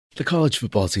The college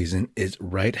football season is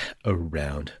right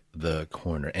around the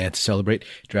corner. And to celebrate,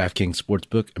 DraftKings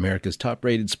Sportsbook, America's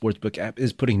top-rated sportsbook app,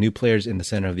 is putting new players in the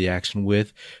center of the action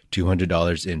with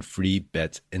 $200 in free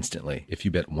bets instantly if you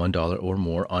bet $1 or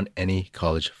more on any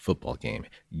college football game.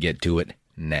 Get to it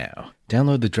now.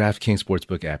 Download the DraftKings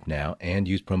Sportsbook app now and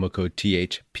use promo code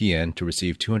THPN to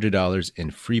receive $200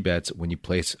 in free bets when you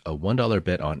place a $1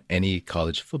 bet on any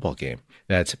college football game.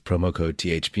 That's promo code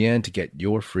THPN to get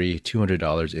your free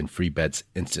 $200 in free bets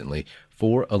instantly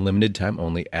for a limited time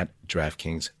only at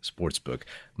DraftKings Sportsbook.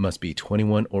 Must be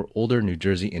 21 or older, New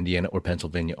Jersey, Indiana, or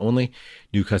Pennsylvania only.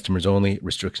 New customers only.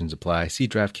 Restrictions apply. See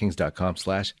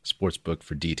DraftKings.com/sportsbook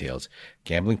for details.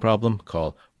 Gambling problem?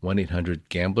 Call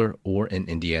 1-800-GAMBLER or in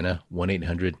Indiana,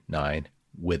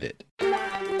 1-800-9-WITH-IT.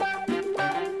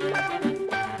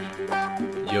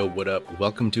 Yo, what up?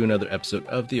 Welcome to another episode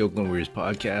of the Oakland Warriors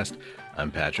podcast. I'm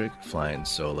Patrick, flying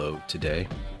solo today.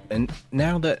 And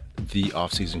now that the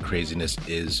offseason craziness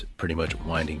is pretty much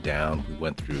winding down, we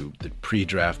went through the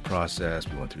pre-draft process,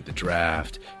 we went through the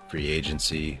draft, free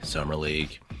agency, summer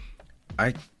league.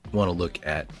 I want to look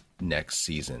at next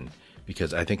season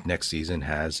because I think next season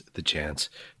has the chance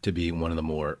to be one of the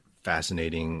more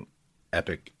fascinating,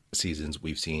 epic seasons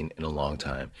we've seen in a long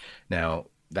time. Now,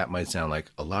 that might sound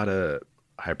like a lot of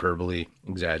hyperbole,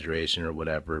 exaggeration, or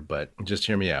whatever, but just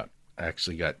hear me out. I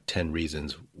actually got 10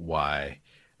 reasons why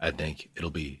I think it'll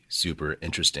be super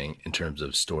interesting in terms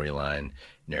of storyline,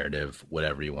 narrative,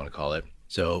 whatever you want to call it.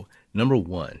 So, number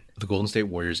one, the Golden State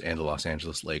Warriors and the Los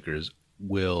Angeles Lakers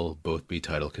will both be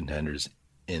title contenders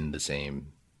in the same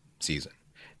season.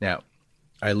 Now,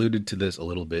 I alluded to this a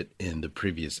little bit in the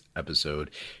previous episode.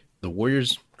 The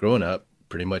Warriors, growing up,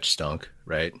 pretty much stunk,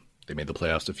 right? They made the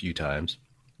playoffs a few times,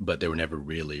 but they were never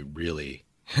really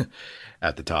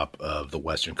at the top of the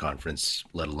Western Conference,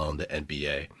 let alone the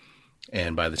NBA.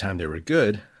 And by the time they were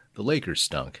good, the Lakers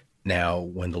stunk. Now,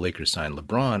 when the Lakers signed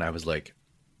LeBron, I was like,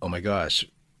 oh my gosh,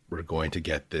 we're going to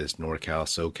get this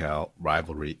NorCal-SoCal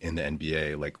rivalry in the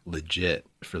NBA, like legit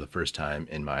for the first time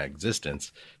in my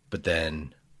existence. But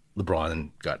then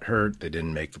LeBron got hurt. They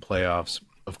didn't make the playoffs.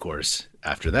 Of course,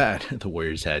 after that, the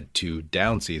Warriors had 2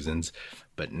 down seasons.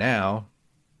 But now,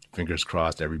 fingers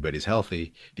crossed, everybody's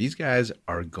healthy. These guys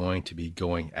are going to be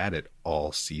going at it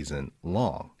all season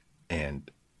long.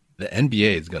 And the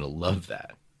NBA is going to love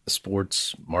that.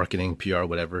 Sports, marketing, PR,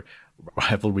 whatever,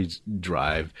 rivalries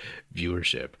drive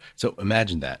viewership. So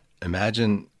imagine that.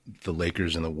 Imagine the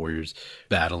Lakers and the Warriors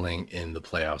battling in the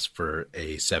playoffs for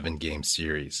a 7-game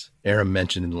series. Aaron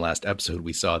mentioned in the last episode,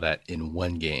 we saw that in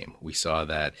one game. We saw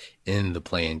that in the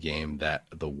play-in game that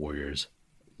the Warriors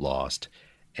lost.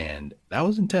 And that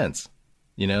was intense.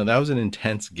 You know, that was an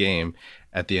intense game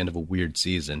at the end of a weird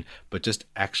season. But just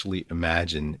actually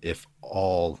imagine if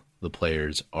all the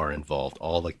players are involved,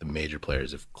 all like the major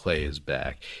players, if Clay is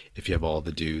back, if you have all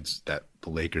the dudes that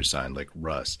the Lakers signed, like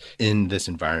Russ, in this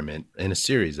environment, in a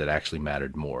series that actually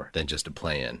mattered more than just a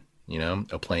play-in, you know,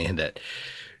 a play-in that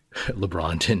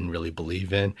LeBron didn't really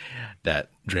believe in,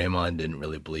 that Draymond didn't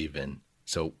really believe in.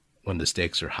 So when the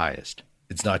stakes are highest,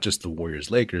 it's not just the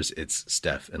Warriors-Lakers, it's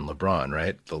Steph and LeBron,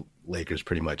 right? The Lakers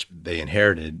pretty much, they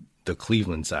inherited the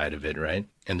Cleveland side of it, right?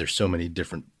 And there's so many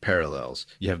different parallels.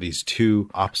 You have these 2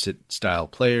 opposite style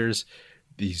players,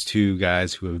 these 2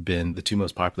 guys who have been the 2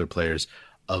 most popular players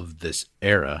of this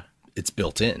era. It's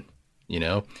built in, you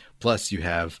know? Plus you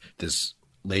have this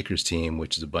Lakers team,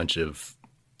 which is a bunch of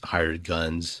hired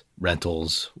guns,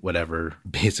 rentals, whatever,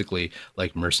 basically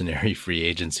like mercenary free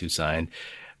agents who signed,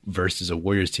 versus a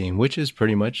Warriors team, which is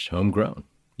pretty much homegrown.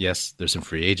 Yes, there's some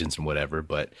free agents and whatever,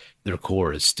 but their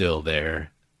core is still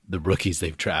there. The rookies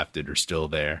they've drafted are still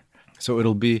there. So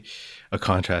it'll be a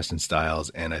contrast in styles,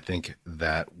 and I think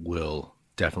that will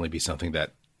definitely be something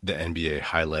that the NBA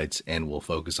highlights and will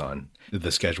focus on.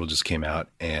 The schedule just came out,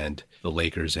 and the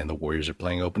Lakers and the Warriors are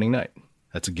playing opening night.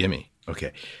 That's a gimme.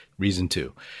 Okay, reason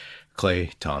 2,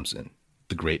 Klay Thompson,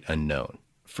 the great unknown.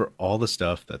 For all the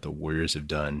stuff that the Warriors have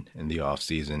done in the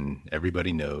offseason,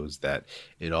 everybody knows that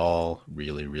it all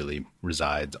really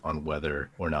resides on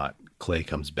whether or not Klay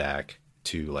comes back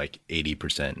to like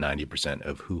 80%, 90%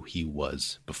 of who he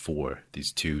was before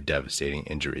these 2 devastating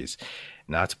injuries.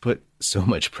 Not to put so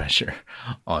much pressure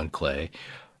on Klay,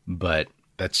 but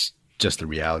that's just the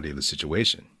reality of the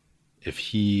situation. If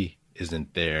he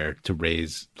isn't there to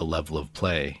raise the level of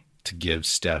play, to give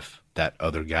Steph that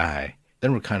other guy,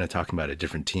 then we're kind of talking about a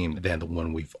different team than the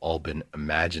one we've all been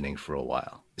imagining for a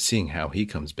while. Seeing how he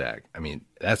comes back, I mean,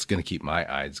 that's going to keep my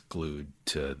eyes glued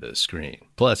to the screen.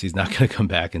 Plus, he's not going to come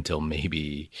back until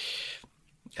maybe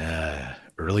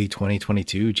early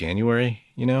 2022, January,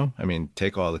 you know? I mean,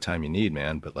 take all the time you need,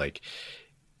 man. But like,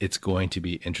 it's going to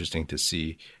be interesting to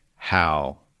see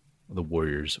how the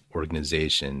Warriors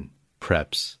organization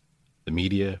preps the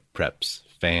media, preps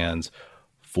fans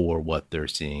for what they're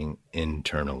seeing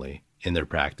internally in their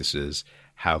practices,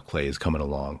 how Klay is coming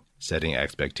along, setting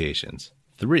expectations.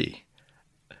 3,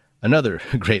 another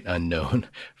great unknown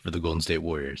for the Golden State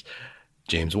Warriors,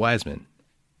 James Wiseman.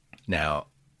 Now,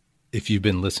 if you've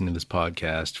been listening to this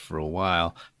podcast for a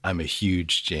while, I'm a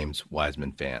huge James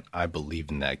Wiseman fan. I believe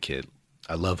in that kid.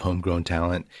 I love homegrown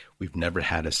talent. We've never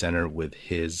had a center with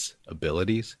his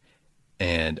abilities.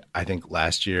 And I think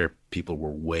last year people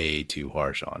were way too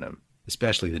harsh on him,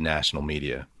 especially the national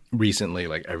media. Recently,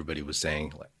 like everybody was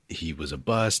saying, like, he was a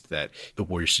bust, that the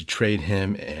Warriors should trade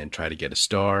him and try to get a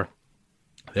star.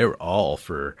 They were all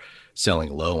for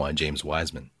selling low on James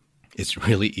Wiseman. It's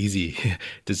really easy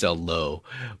to sell low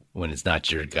when it's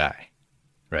not your guy,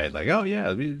 right? Like, oh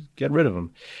yeah, get rid of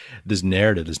him. This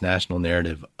narrative, this national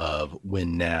narrative of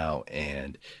win now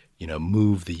and,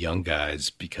 move the young guys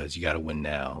because you got to win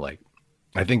now. Like,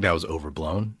 I think that was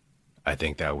overblown. I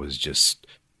think that was just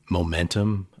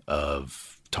momentum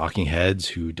of talking heads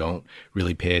who don't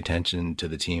really pay attention to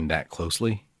the team that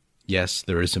closely. Yes,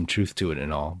 there is some truth to it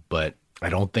and all, but I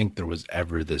don't think there was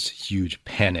ever this huge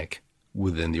panic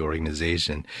within the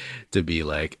organization to be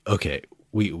like, okay,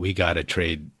 we got to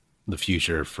trade the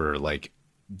future for like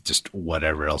just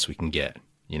whatever else we can get,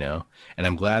 and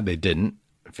I'm glad they didn't.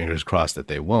 Fingers crossed that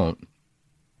they won't,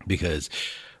 because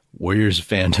Warriors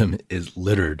fandom is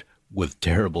littered with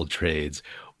terrible trades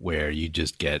where you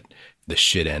just get the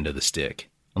shit end of the stick,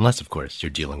 unless of course you're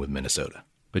dealing with Minnesota.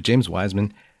 But James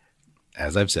Wiseman,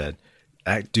 as I've said,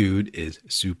 that dude is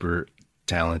super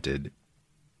talented.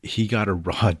 He got a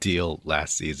raw deal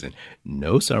last season.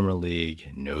 No summer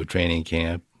league, no training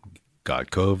camp,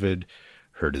 got COVID,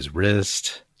 hurt his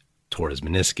wrist, tore his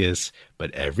meniscus.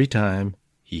 But every time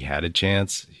he had a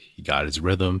chance, he got his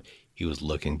rhythm, he was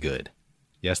looking good.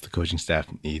 Yes, the coaching staff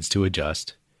needs to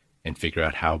adjust and figure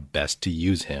out how best to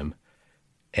use him.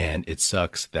 And it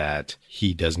sucks that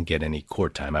he doesn't get any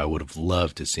court time. I would have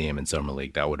loved to see him in summer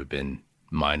league. That would have been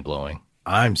mind-blowing.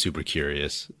 I'm super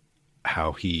curious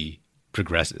how he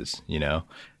progresses,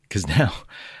 because now,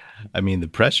 the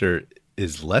pressure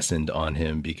is lessened on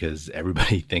him because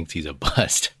everybody thinks he's a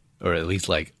bust, or at least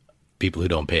like people who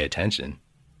don't pay attention.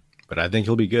 But I think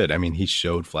he'll be good. He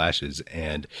showed flashes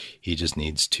and he just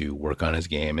needs to work on his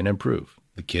game and improve.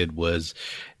 The kid was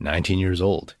 19 years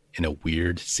old in a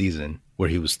weird season where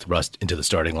he was thrust into the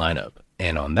starting lineup.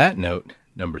 And on that note,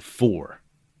 number 4,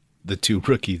 the 2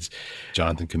 rookies,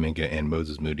 Jonathan Kuminga and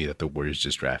Moses Moody, that the Warriors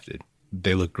just drafted.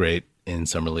 They look great in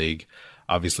summer league.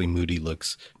 Obviously, Moody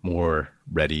looks more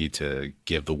ready to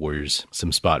give the Warriors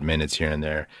some spot minutes here and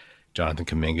there. Jonathan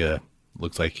Kuminga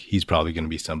looks like he's probably going to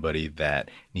be somebody that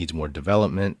needs more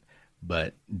development,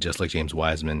 but just like James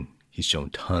Wiseman, he's shown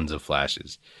tons of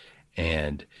flashes,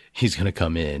 and he's going to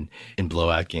come in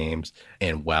blowout games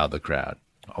and wow the crowd.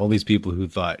 All these people who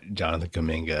thought Jonathan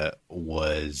Kuminga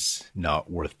was not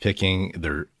worth picking,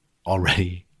 they're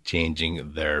already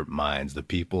changing their minds. The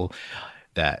people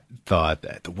that thought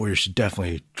that the Warriors should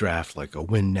definitely draft like a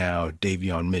win now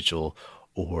Davion Mitchell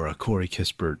or a Corey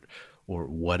Kispert or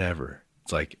whatever.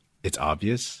 It's like, it's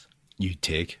obvious. You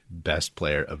take best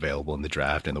player available in the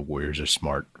draft, and the Warriors are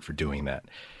smart for doing that.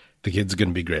 The kid's going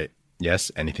to be great.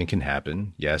 Yes, anything can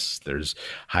happen. Yes, there's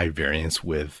high variance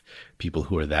with people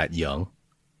who are that young,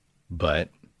 but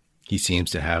he seems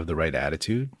to have the right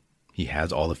attitude. He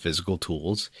has all the physical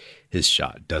tools. His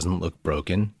shot doesn't look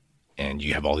broken. And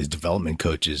you have all these development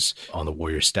coaches on the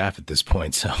Warriors staff at this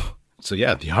point. So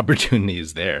yeah, the opportunity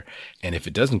is there. And if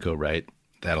it doesn't go right,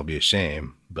 that'll be a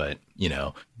shame. But,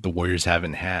 the Warriors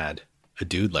haven't had a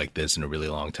dude like this in a really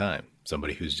long time.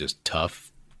 Somebody who's just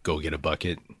tough, go get a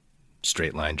bucket,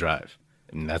 straight line drive.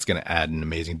 And that's going to add an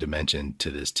amazing dimension to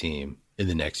this team in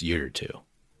the next year or two.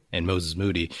 And Moses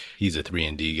Moody, he's a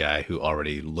 3-and-D guy who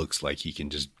already looks like he can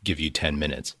just give you 10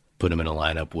 minutes. Put him in a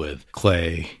lineup with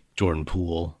Klay, Jordan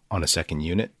Poole on a second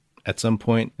unit at some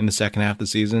point in the second half of the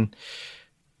season.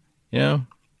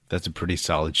 That's a pretty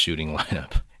solid shooting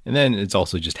lineup. And then it's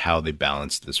also just how they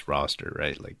balanced this roster,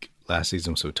 right? Like last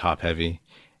season was so top heavy,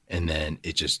 and then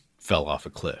it just fell off a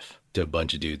cliff to a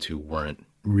bunch of dudes who weren't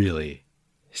really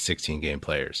 16-game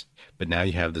players. But now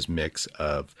you have this mix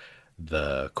of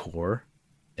the core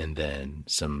and then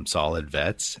some solid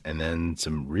vets and then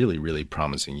some really, really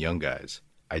promising young guys.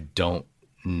 I don't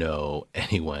know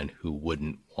anyone who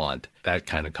wouldn't want that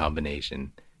kind of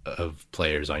combination of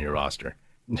players on your roster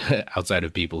outside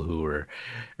of people who are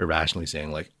irrationally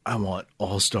saying like, I want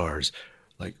all-stars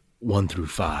like 1 through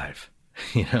 5,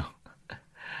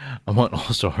 I want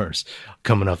all-stars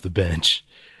coming off the bench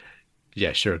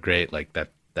Yeah, sure, great. Like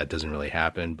that doesn't really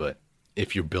happen, but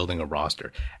if you're building a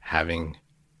roster, having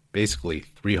basically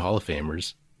three Hall of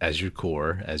Famers as your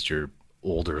core, as your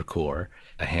older core,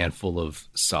 a handful of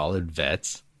solid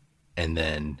vets, and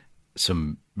then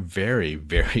some very,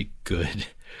 very good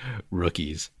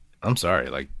rookies. I'm sorry,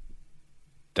 like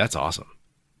that's awesome.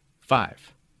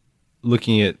 Five.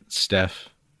 Looking at Steph,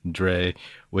 Dre,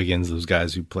 Wiggins, those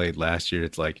guys who played last year,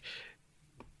 it's like,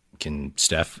 can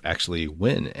Steph actually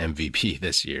win MVP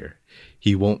this year?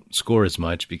 He won't score as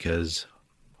much because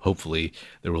hopefully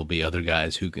there will be other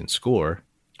guys who can score.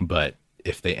 But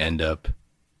if they end up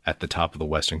at the top of the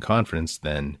Western Conference,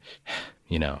 then,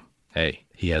 hey,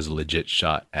 he has a legit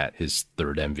shot at his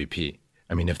third MVP.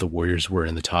 I mean, if the Warriors were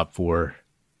in the top four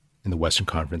in the Western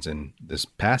Conference in this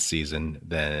past season,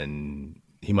 then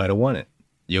he might have won it.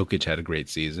 Jokic had a great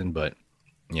season, but,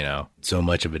 so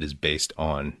much of it is based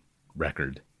on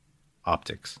record,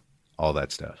 optics, all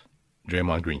that stuff.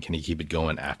 Draymond Green, can he keep it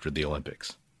going after the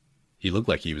Olympics? He looked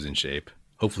like he was in shape.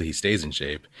 Hopefully he stays in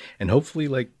shape. And hopefully,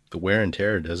 the wear and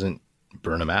tear doesn't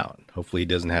burn him out. Hopefully he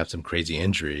doesn't have some crazy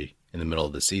injury in the middle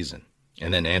of the season.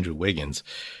 And then Andrew Wiggins,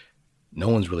 no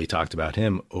one's really talked about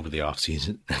him over the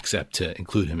offseason except to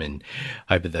include him in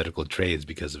hypothetical trades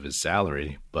because of his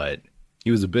salary. But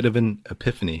he was a bit of an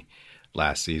epiphany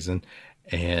last season,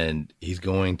 and he's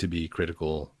going to be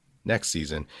critical next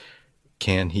season.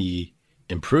 Can he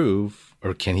improve,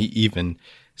 or can he even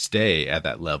stay at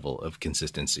that level of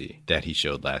consistency that he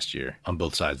showed last year on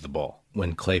both sides of the ball?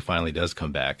 When Clay finally does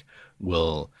come back,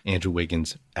 will Andrew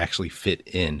Wiggins actually fit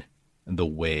in the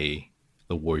way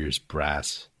the Warriors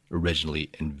brass originally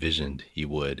envisioned he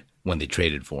would when they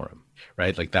traded for him,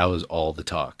 right? Like that was all the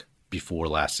talk before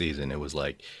last season. It was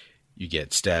like, you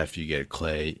get Steph, you get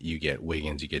Clay, you get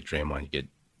Wiggins, you get Draymond, you get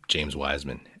James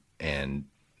Wiseman. And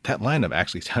that lineup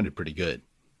actually sounded pretty good.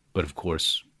 But of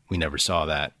course, we never saw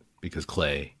that because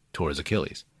Clay tore his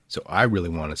Achilles. So I really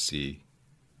want to see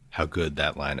how good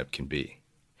that lineup can be.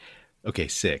 Okay,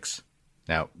 6.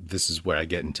 Now, this is where I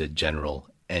get into general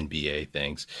NBA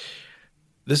things.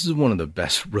 This is one of the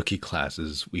best rookie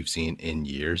classes we've seen in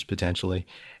years, potentially.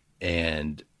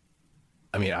 And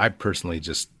I mean, I personally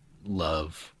just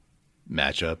love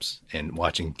matchups and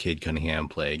watching Cade Cunningham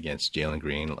play against Jalen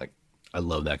Green. Like, I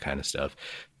love that kind of stuff.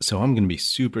 So I'm going to be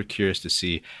super curious to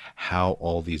see how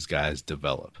all these guys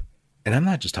develop. And I'm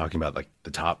not just talking about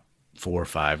the top 4 or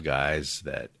 5 guys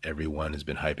that everyone has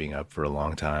been hyping up for a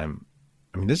long time.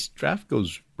 I mean, this draft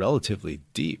goes relatively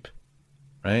deep,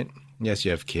 right? Yes,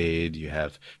 you have Cade, you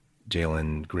have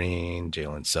Jalen Green,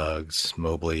 Jalen Suggs,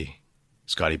 Mobley,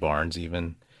 Scotty Barnes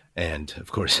even, and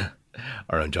of course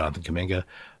our own Jonathan Kuminga.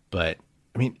 But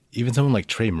I mean, even someone like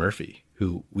Trey Murphy,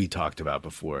 who we talked about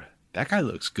before, that guy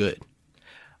looks good.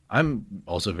 I'm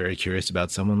also very curious about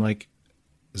someone like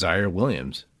Zaire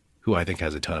Williams, who I think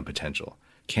has a ton of potential.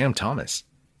 Cam Thomas,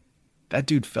 that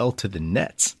dude fell to the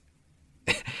Nets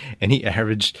and he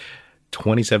averaged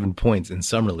 27 points in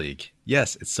Summer League.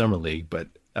 Yes, it's Summer League, but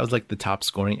that was the top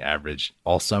scoring average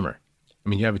all summer. I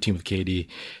mean, you have a team with KD,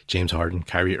 James Harden,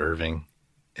 Kyrie Irving,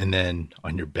 and then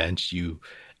on your bench, you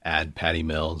add Patty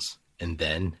Mills, and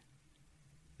then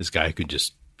this guy could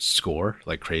just score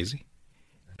like crazy.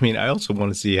 I mean, I also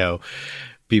want to see how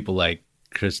people like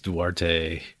Chris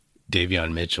Duarte,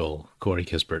 Davion Mitchell, Corey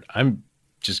Kispert, I'm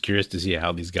just curious to see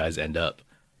how these guys end up.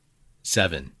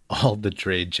 7, all the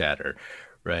trade chatter,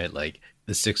 right? Like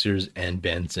the Sixers and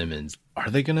Ben Simmons, are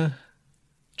they going to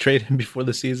trade him before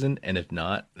the season? And if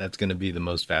not, that's going to be the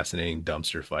most fascinating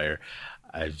dumpster fire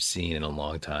I've seen in a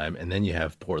long time. And then you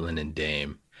have Portland and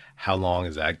Dame. How long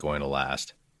is that going to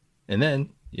last? And then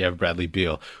you have Bradley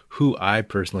Beal, who I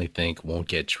personally think won't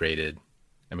get traded.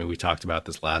 I mean, we talked about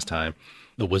this last time.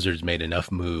 The Wizards made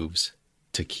enough moves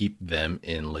to keep them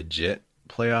in legit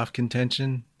playoff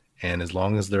contention. And as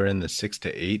long as they're in the 6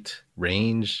 to 8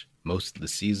 range most of the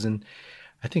season,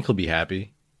 I think he'll be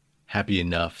happy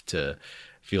enough to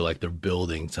feel like they're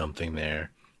building something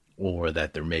there, or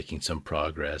that they're making some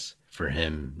progress for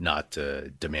him not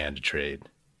to demand a trade,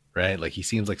 right? Like he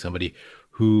seems like somebody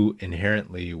who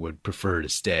inherently would prefer to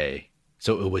stay.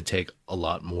 So it would take a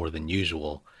lot more than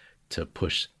usual to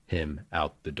push him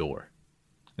out the door.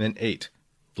 And then 8,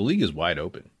 the league is wide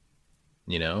open.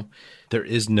 There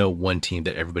is no one team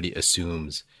that everybody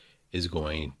assumes is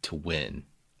going to win.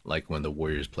 Like when the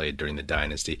Warriors played during the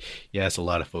dynasty. Yes, a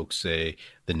lot of folks say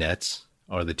the Nets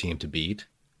are the team to beat,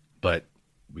 but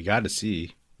we got to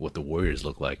see what the Warriors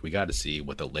look like. We got to see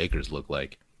what the Lakers look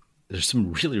like. There's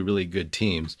some really, really good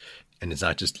teams, and it's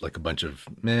not just like a bunch of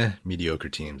mediocre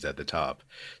teams at the top.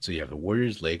 So you have the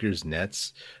Warriors, Lakers,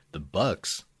 Nets, the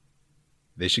Bucks.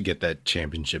 They should get that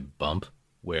championship bump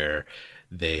where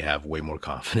they have way more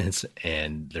confidence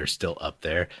and they're still up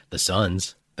there. The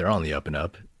Suns, they're on the up and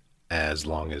up as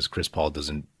long as Chris Paul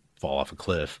doesn't fall off a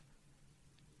cliff.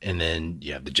 And then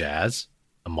you have the Jazz,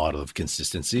 a model of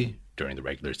consistency during the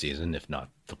regular season, if not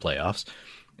the playoffs.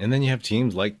 And then you have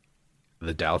teams like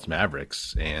the Dallas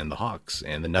Mavericks and the Hawks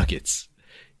and the Nuggets.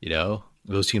 You know,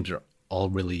 those teams are all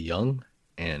really young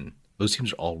and those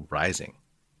teams are all rising.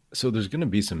 So there's going to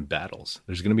be some battles.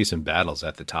 There's going to be some battles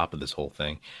at the top of this whole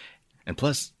thing. And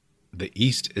plus, the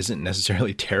East isn't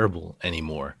necessarily terrible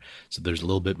anymore. So there's a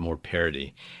little bit more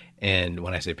parity. And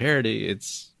when I say parity,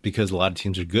 it's because a lot of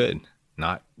teams are good,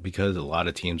 not because a lot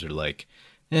of teams are like,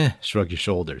 shrug your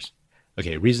shoulders.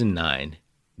 Okay, reason 9.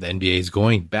 The NBA is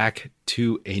going back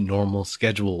to a normal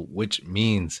schedule, which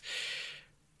means,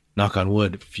 knock on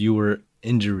wood, fewer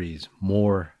injuries,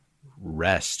 more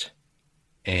rest,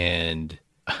 and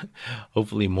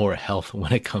hopefully more health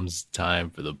when it comes time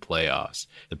for the playoffs.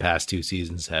 The past 2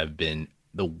 seasons have been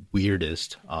the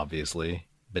weirdest, obviously,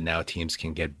 but now teams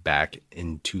can get back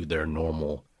into their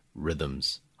normal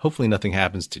rhythms. Hopefully nothing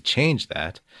happens to change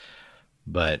that,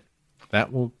 but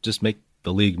that will just make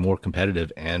the league more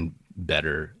competitive and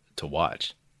better to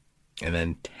watch. And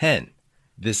then 10,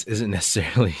 this isn't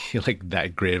necessarily like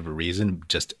that great of a reason,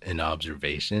 just an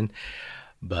observation,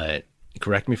 but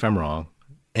correct me if I'm wrong.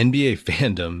 NBA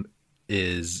fandom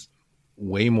is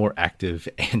way more active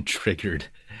and triggered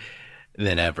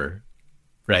than ever,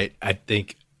 right? I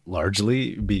think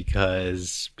largely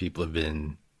because people have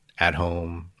been at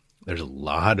home. There's a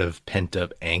lot of pent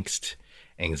up angst,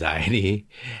 anxiety,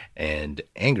 and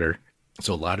anger.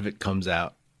 So a lot of it comes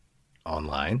out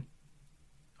online,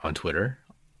 on Twitter,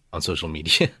 on social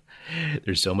media.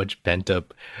 There's so much pent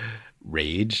up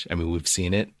rage. I mean, we've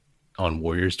seen it on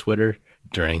Warriors Twitter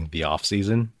during the off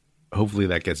season. Hopefully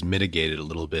that gets mitigated a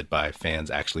little bit by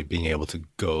fans actually being able to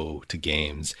go to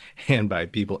games and by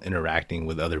people interacting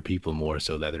with other people more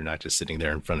so that they're not just sitting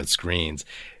there in front of screens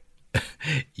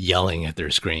yelling at their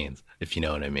screens, if you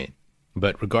know what I mean.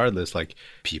 But regardless, like,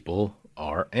 people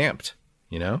are amped,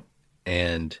 you know,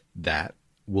 and that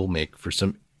will make for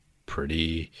some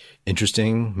pretty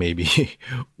interesting, maybe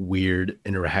weird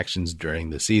interactions during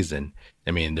the season.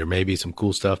 I mean, there may be some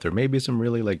cool stuff. There may be some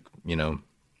really, like, you know,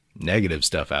 negative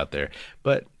stuff out there,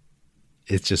 but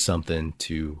it's just something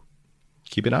to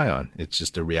keep an eye on. It's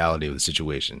just a reality of the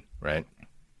situation, right?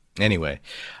 Anyway,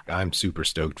 I'm super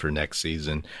stoked for next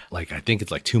season. Like, I think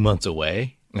it's like 2 months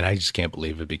away, and I just can't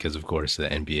believe it because, of course, the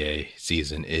NBA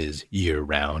season is year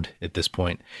round at this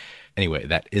point. Anyway,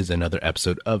 that is another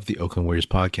episode of the Oakland Warriors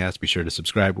podcast. Be sure to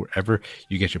subscribe wherever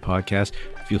you get your podcast.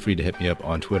 Feel free to hit me up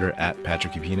on Twitter at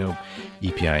Patrick Epino,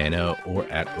 EPINO, or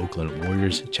at Oakland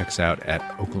Warriors. Check us out at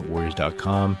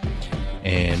oaklandwarriors.com.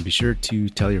 And be sure to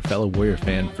tell your fellow Warrior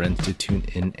fan friends to tune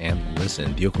in and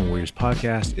listen. The Oakland Warriors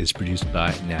podcast is produced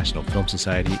by National Film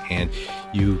Society, and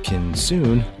you can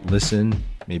soon listen,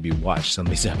 maybe watch some of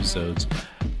these episodes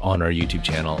on our YouTube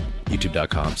channel,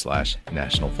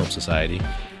 youtube.com/National Film Society.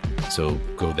 So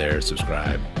go there,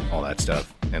 subscribe, all that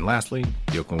stuff. And lastly,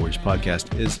 the Oakland Warriors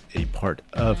podcast is a part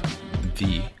of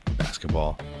the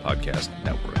Basketball Podcast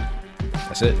Network.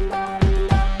 That's it.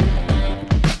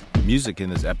 Music in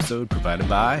this episode provided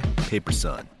by Paper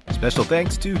Sun. Special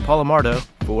thanks to Paul Amardo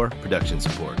for production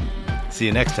support. See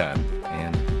you next time,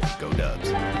 and go Dubs.